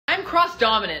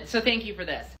cross-dominant, so thank you for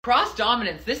this.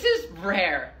 Cross-dominance, this is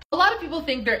rare. A lot of people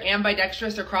think they're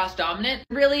ambidextrous or cross-dominant.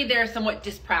 Really, they're somewhat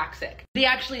dyspraxic. They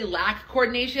actually lack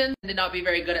coordination and did not be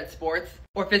very good at sports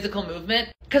or physical movement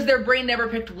because their brain never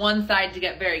picked one side to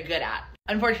get very good at.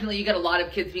 Unfortunately, you get a lot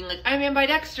of kids being like, I'm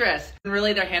ambidextrous. And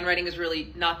really, their handwriting is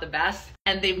really not the best,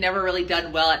 and they've never really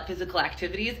done well at physical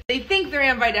activities. They think they're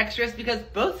ambidextrous because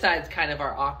both sides kind of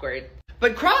are awkward.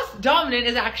 But cross-dominant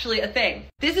is actually a thing.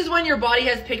 This is when your body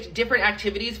has picked different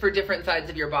activities for different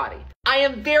sides of your body. I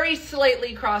am very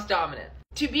slightly cross-dominant.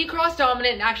 To be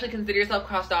cross-dominant and actually consider yourself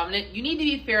cross-dominant, you need to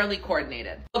be fairly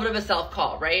coordinated. A little bit of a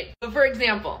self-call, right? But for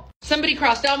example, somebody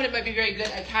cross-dominant might be very good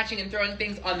at catching and throwing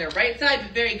things on their right side, but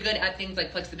very good at things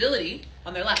like flexibility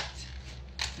on their left.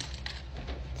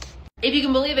 If you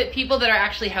can believe it, people that are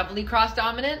actually heavily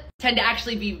cross-dominant tend to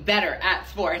actually be better at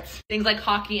sports, things like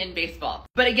hockey and baseball.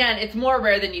 But again, it's more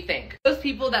rare than you think. Those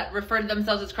people that refer to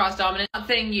themselves as cross-dominant, not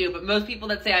saying you, but most people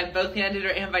that say I'm both-handed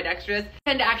or ambidextrous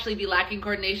tend to actually be lacking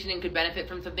coordination and could benefit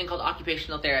from something called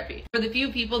occupational therapy. For the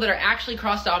few people that are actually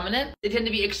cross-dominant, they tend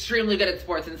to be extremely good at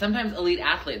sports and sometimes elite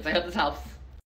athletes. I hope this helps.